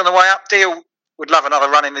Sports on the way up. Deal would love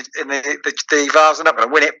another run in the Vars. They're not going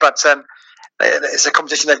to win it, but it's a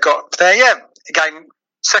competition they've got there. Yeah, again.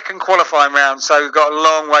 Second qualifying round, so we've got a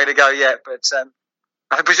long way to go yet. But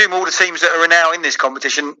I presume all the teams that are now in this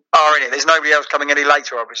competition are in it. There's nobody else coming any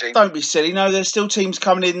later, I presume. Don't be silly. No, there's still teams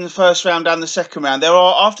coming in the first round and the second round. There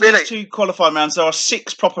are, after these 2 qualifying rounds, there are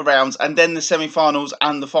 6 proper rounds and then the semi-finals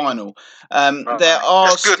and the final.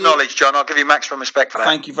 That's good knowledge, John. I'll give you maximum respect for that.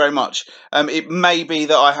 Thank you very much. It may be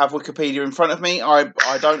that I have Wikipedia in front of me. I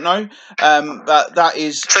don't know. But that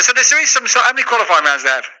is... So there is some... How many qualifying rounds do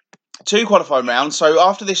they have? 2 qualifying rounds. So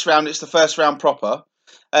after this round, it's the first round proper.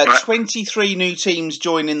 23 new teams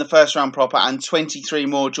join in the first round proper and 23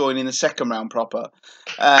 more join in the second round proper.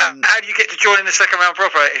 How do you get to join in the second round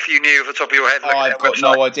proper if you knew off the top of your head? I've got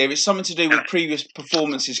no idea. It's something to do with previous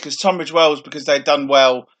performances because Tunbridge Wells, because they'd done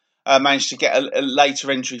well, managed to get a later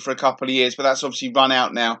entry for a couple of years, but that's obviously run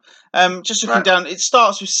out now. Just looking down, it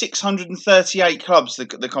starts with 638 clubs, the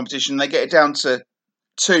competition. They get it down to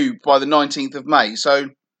 2 by the 19th of May. So...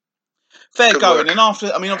 fair going, and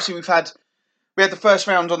after, I mean, obviously we had the first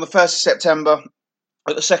round on the 1st of September,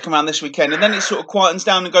 at the second round this weekend, and then it sort of quietens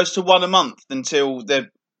down and goes to 1 a month until the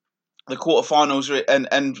quarterfinals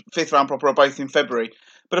and 5th round proper are both in February.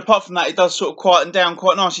 But apart from that, it does sort of quieten down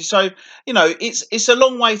quite nicely. So, you know, it's a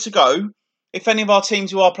long way to go. If any of our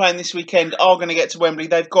teams who are playing this weekend are going to get to Wembley,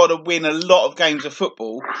 they've got to win a lot of games of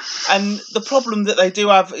football. And the problem that they do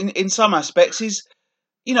have in some aspects is,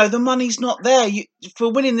 you know, the money's not there.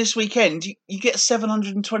 For winning this weekend, you get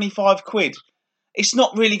 725 quid. It's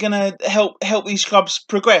not really going to help these clubs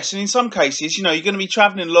progress. And in some cases, you know, you're going to be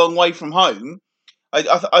travelling a long way from home.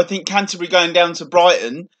 I think Canterbury going down to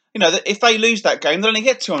Brighton, you know, if they lose that game, they'll only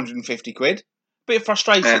get 250 quid. Bit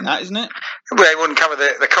frustrating, that, isn't it? Well, they wouldn't cover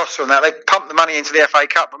the costs on that. They pump the money into the FA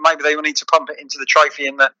Cup, but maybe they will need to pump it into the trophy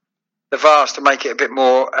and the Vars to make it a bit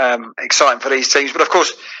more exciting for these teams. But of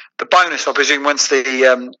course, the bonus, I presume, once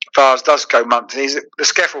the Vars does go monthly, is that the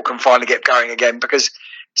Skeffel can finally get going again, because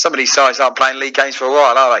some of these sides aren't playing league games for a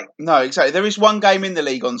while, are they? No, exactly. There is one game in the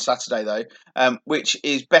league on Saturday, though, which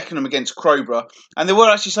is Beckenham against Crowborough. And there were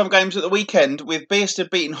actually some games at the weekend, with Bearsted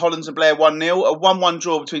beating Hollands and Blair 1-0, a 1-1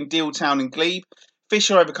 draw between Deal Town and Glebe,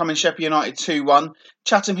 Fisher overcoming Sheppey United 2-1,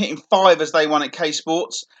 Chatham hitting 5 as they won at K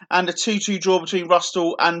Sports, and a 2-2 draw between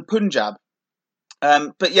Rustle and Punjab.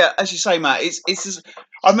 But yeah, as you say, Matt, it's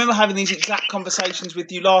I remember having these exact conversations with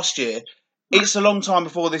you last year. It's a long time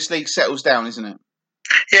before this league settles down, isn't it?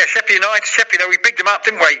 Yeah, Sheppey United, though, we bigged them up,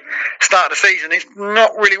 didn't we? Start of the season, it's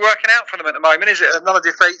not really working out for them at the moment, is it? Another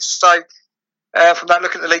defeat. So from that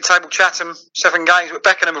look at the league table, Chatham 7 games, but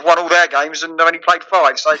Beckenham have won all their games and they've only played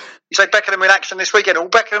 5. So you say Beckenham in action this weekend. All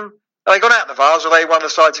Beckenham, have they gone out the Vars, or are they one of the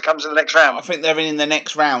sides that comes in the next round? I think they're in the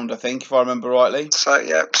next round, I think, if I remember rightly. So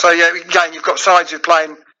yeah, again, you've got sides who are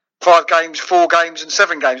playing 5 games, 4 games and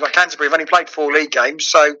 7 games. Like Canterbury have only played 4 league games,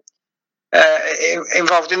 so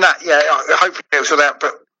involved in that. Yeah, hopefully it'll sort out.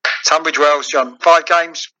 But Tunbridge Wells, John, 5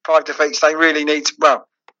 games, 5 defeats. They really need to,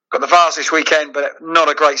 got the Vars this weekend, but not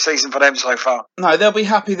a great season for them so far. No, they'll be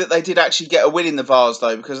happy that they did actually get a win in the Vars,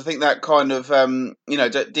 though, because I think that kind of,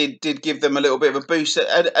 did give them a little bit of a boost,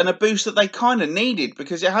 and a boost that they kind of needed,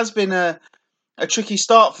 because it has been a tricky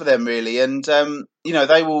start for them, really. And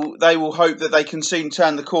they will hope that they can soon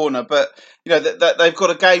turn the corner. But that they've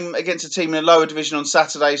got a game against a team in a lower division on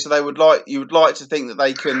Saturday, so you would like to think that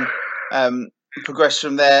they can progress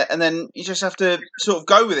from there, and then you just have to sort of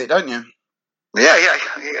go with it, don't you? Yeah.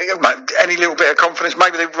 Any little bit of confidence.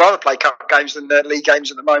 Maybe they'd rather play cup games than league games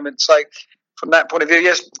at the moment. So from that point of view,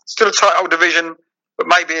 yes, still a tight old division, but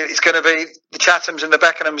maybe it's going to be the Chathams and the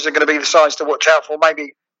Beckenhams are going to be the sides to watch out for.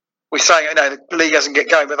 Maybe we're saying, the league doesn't get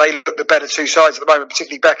going, but they look the better two sides at the moment,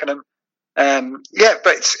 particularly Beckenham.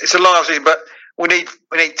 But it's a long season, but we need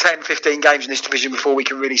 10, 15 games in this division before we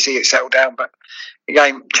can really see it settle down. But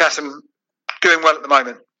again, Chatham doing well at the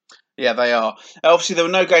moment. Yeah, they are. Obviously, there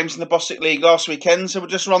were no games in the Bostik League last weekend, so we'll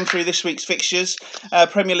just run through this week's fixtures.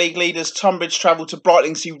 Premier League leaders Tunbridge travel to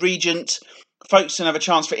Brightlingsea Regent. Folkestone have a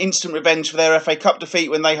chance for instant revenge for their FA Cup defeat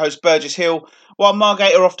when they host Burgess Hill, while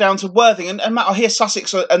Margate are off down to Worthing. And Matt, I hear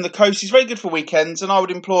Sussex and the coast is very good for weekends, and I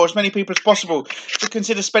would implore as many people as possible to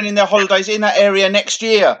consider spending their holidays in that area next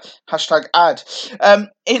year. #ad.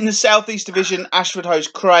 In the South East Division, Ashford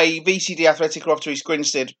host Cray, VCD Athletic are off to East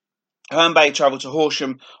Grinstead. Herne Bay travel to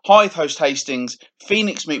Horsham, Hythe host Hastings,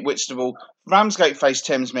 Phoenix meet Whitstable, Ramsgate face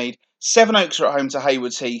Thamesmead, Sevenoaks are at home to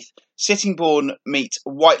Haywards Heath, Sittingbourne meet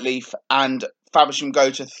Whiteleaf, and Faversham go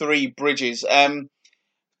to Three Bridges.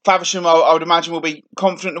 Faversham, I would imagine, will be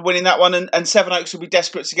confident of winning that one, and Sevenoaks will be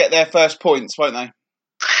desperate to get their first points, won't they?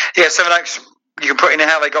 Yeah, Sevenoaks, you can put in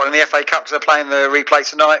how they got in the FA Cup because they're playing the replay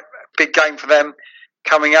tonight. Big game for them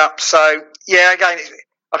coming up. So, yeah, again,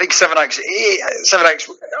 I think Sevenoaks,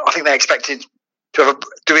 I think they expected to have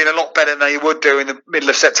doing a lot better than they would do in the middle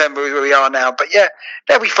of September where we are now. But yeah,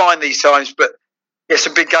 they'll be fine these times. But yeah,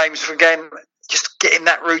 some big games for, again, just getting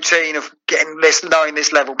that routine of getting this, knowing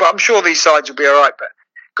this level. But I'm sure these sides will be all right. But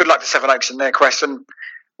good luck to Sevenoaks in their quest. And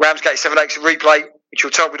Ramsgate, Sevenoaks replay, which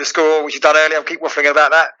you'll tell me the score, which you've done earlier. I'll keep waffling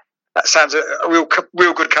about that. That sounds a real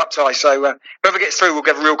good cup tie. So whoever gets through will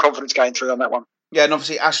get real confidence going through on that one. Yeah, and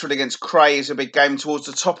obviously Ashford against Cray is a big game towards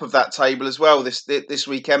the top of that table as well this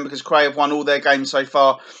weekend because Cray have won all their games so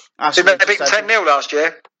far. Did they beat 10-0 last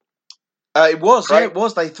year? It was, Cray? Yeah, it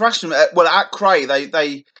was. They thrashed them. At Cray,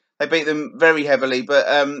 they beat them very heavily,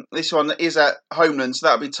 but this one is at Homeland, so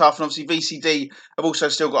that'll be tough. And obviously VCD have also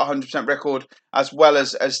still got a 100% record as well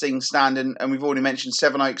as things stand, and we've already mentioned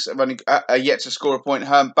Sevenoaks have only yet to score a point.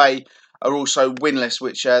 Herne Bay are also winless,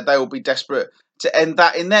 which they will be desperate to end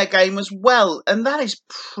that in their game as well. And that is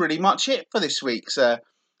pretty much it for this week's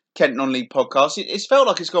Kent Non-League podcast. It's felt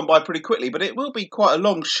like it's gone by pretty quickly, but it will be quite a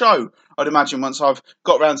long show, I'd imagine, once I've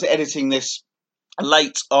got around to editing this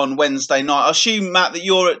late on Wednesday night. I assume, Matt, that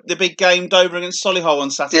you're at the big game, Dover against Solihull on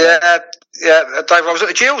Saturday. Yeah, Dover. I was at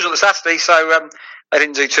the Gills on the Saturday, so they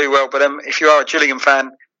didn't do too well. But if you are a Gillingham fan,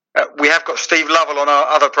 we have got Steve Lovell on our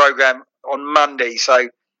other programme on Monday. So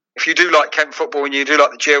if you do like Kent football and you do like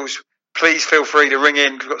the Gills, please feel free to ring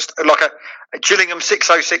in. We've got like a Gillingham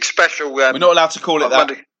 606 special. We're not allowed to call it that.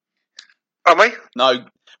 Monday. Are we? No.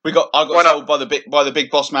 I got told by the big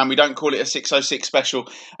boss man we don't call it a 606 special,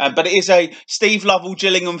 but it is a Steve Lovell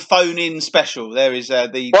Gillingham phone-in special. There is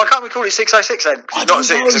the. Why can't we call it 606 then? It's not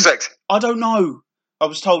 606. I don't know. I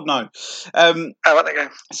was told no. Right, there you go.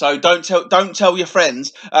 So don't tell your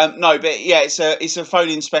friends. No, but yeah, it's a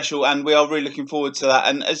phone-in special, and we are really looking forward to that.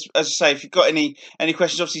 And as I say, if you've got any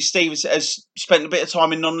questions, obviously Steve has spent a bit of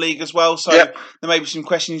time in non-league as well, so there may be some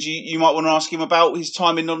questions you might want to ask him about his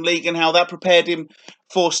time in non-league and how that prepared him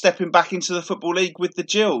for stepping back into the Football League with the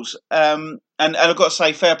Gills. And I've got to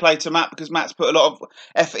say, fair play to Matt, because Matt's put a lot of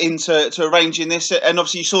effort into arranging this. And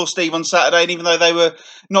obviously you saw Steve on Saturday, and even though they were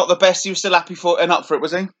not the best, he was still happy for and up for it,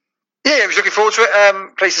 was he? Yeah, he was looking forward to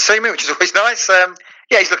it. Pleased to see me, which is always nice.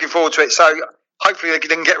 He's looking forward to it. So hopefully they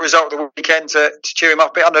can get a result of the weekend to cheer him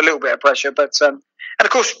up a bit, under a little bit of pressure. But and of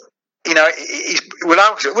course, we'll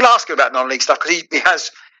ask him about non-league stuff, because he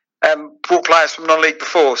has brought players from non-league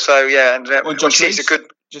before. So yeah, and Josh Rees, a good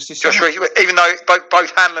Josh Rees, even though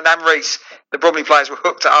both Hanlon and Rees, the Bromley players, were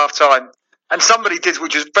hooked at half time, and somebody did,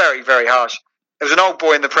 which was very, very harsh. There was an old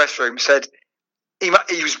boy in the press room said he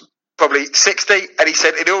was probably 60, and he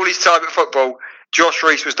said in all his time at football, Josh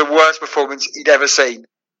Rees was the worst performance he'd ever seen.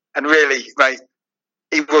 And really, mate,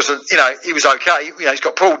 he wasn't. He was okay. He's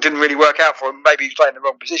got pulled, didn't really work out for him. Maybe he was playing the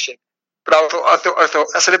wrong position. But I thought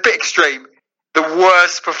that's a bit extreme. The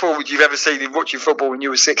worst performance you've ever seen in watching football when you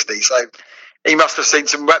were 60. So he must have seen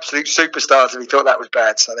some absolute superstars if he thought that was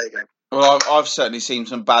bad. So there you go. Well, I've certainly seen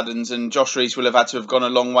some bad ones, and Josh Rees will have had to have gone a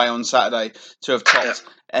long way on Saturday to have topped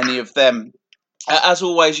any of them. As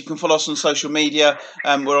always, you can follow us on social media.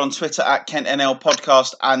 We're on Twitter at KentNL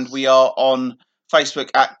Podcast, and we are on Facebook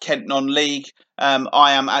at Kent Non-League.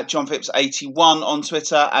 I am at John Phipps81 on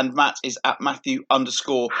Twitter, and Matt is at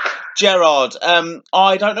Matthew_Gerard.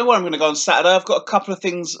 I don't know where I'm going to go on Saturday. I've got a couple of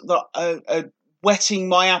things that are whetting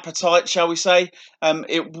my appetite, shall we say.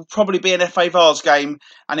 It will probably be an FA Vars game,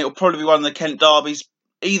 and it will probably be one of the Kent derbies,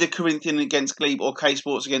 either Corinthian against Glebe or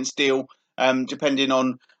K-Sports against Deal, depending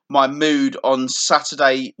on my mood on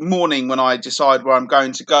Saturday morning when I decide where I'm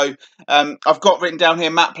going to go. I've got written down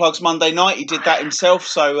here Matt plugs Monday night. He did that himself,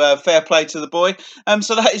 so fair play to the boy.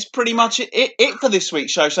 So that is pretty much it for this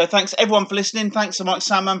week's show. So thanks everyone for listening. Thanks to Mike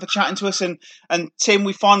Sandman for chatting to us, and Tim,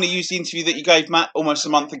 we finally used the interview that you gave Matt almost a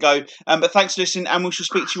month ago. But thanks for listening, and we shall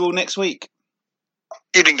speak to you all next week.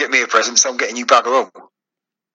 You didn't get me a present, so I'm getting you bugger all.